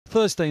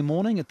Thursday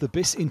morning at the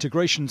BIS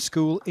Integration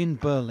School in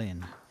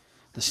Berlin.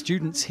 The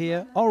students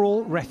here are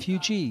all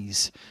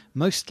refugees,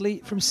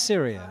 mostly from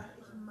Syria.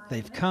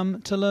 They've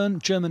come to learn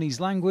Germany's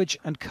language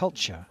and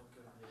culture.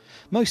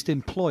 Most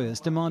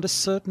employers demand a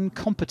certain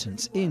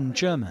competence in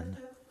German.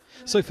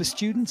 So for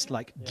students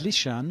like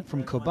Dlishan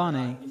from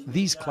Kobane,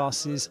 these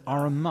classes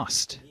are a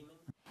must.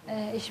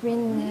 I've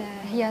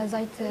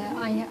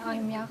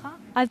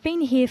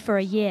been here for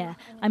a year.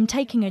 I'm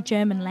taking a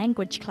German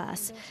language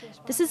class.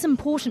 This is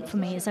important for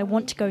me as I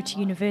want to go to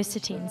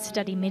university and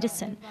study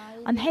medicine.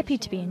 I'm happy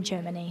to be in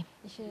Germany.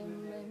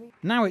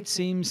 Now it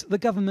seems the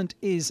government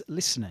is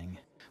listening.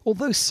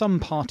 Although some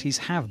parties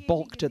have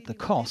balked at the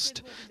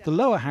cost, the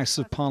lower house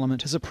of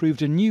parliament has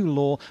approved a new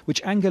law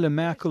which Angela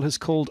Merkel has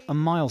called a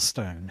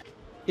milestone.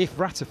 If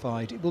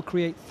ratified, it will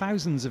create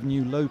thousands of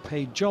new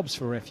low-paid jobs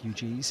for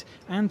refugees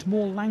and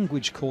more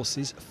language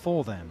courses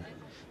for them.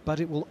 But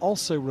it will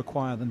also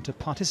require them to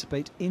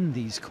participate in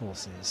these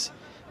courses.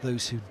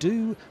 Those who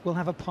do will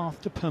have a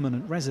path to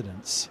permanent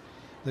residence.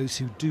 Those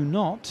who do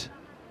not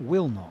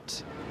will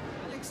not.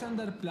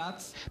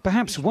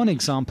 Perhaps one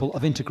example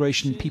of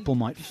integration people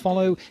might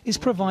follow is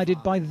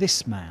provided by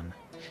this man,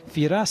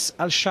 Firas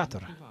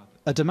al-Shatr,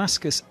 a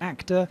Damascus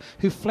actor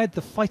who fled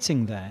the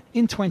fighting there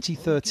in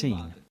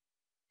 2013.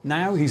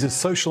 Now he's a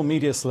social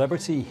media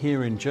celebrity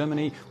here in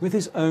Germany with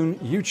his own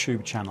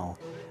YouTube channel.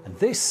 And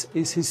this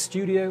is his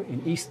studio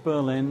in East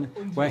Berlin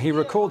where he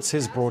records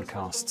his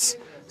broadcasts.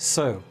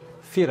 So,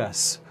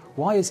 Firas,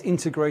 why is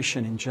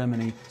integration in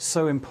Germany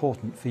so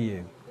important for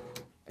you?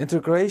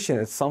 Integration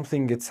is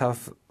something it's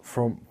have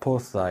from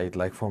both sides,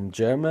 like from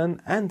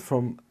German and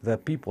from the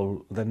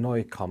people, the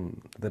newcomers,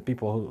 the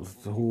people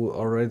who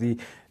already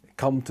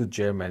come to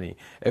Germany.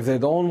 If they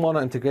don't want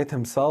to integrate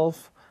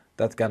themselves,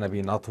 that's gonna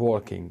be not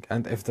working.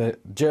 And if the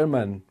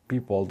German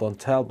people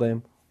don't help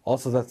them,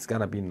 also that's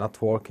gonna be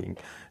not working.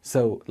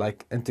 So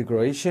like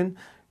integration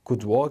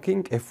could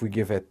working if we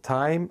give it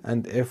time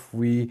and if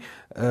we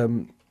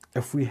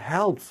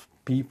help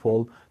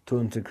people to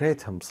integrate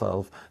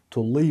themselves, to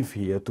live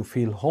here, to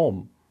feel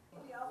home.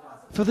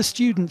 For the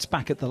students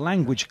back at the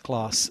language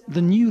class,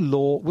 the new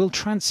law will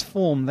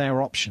transform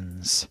their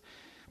options,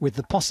 with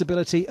the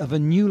possibility of a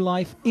new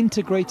life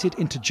integrated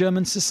into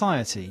German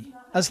society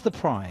as the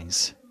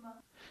prize.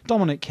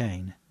 Dominic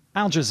Kane,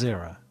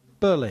 Jazeera,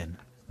 Berlin.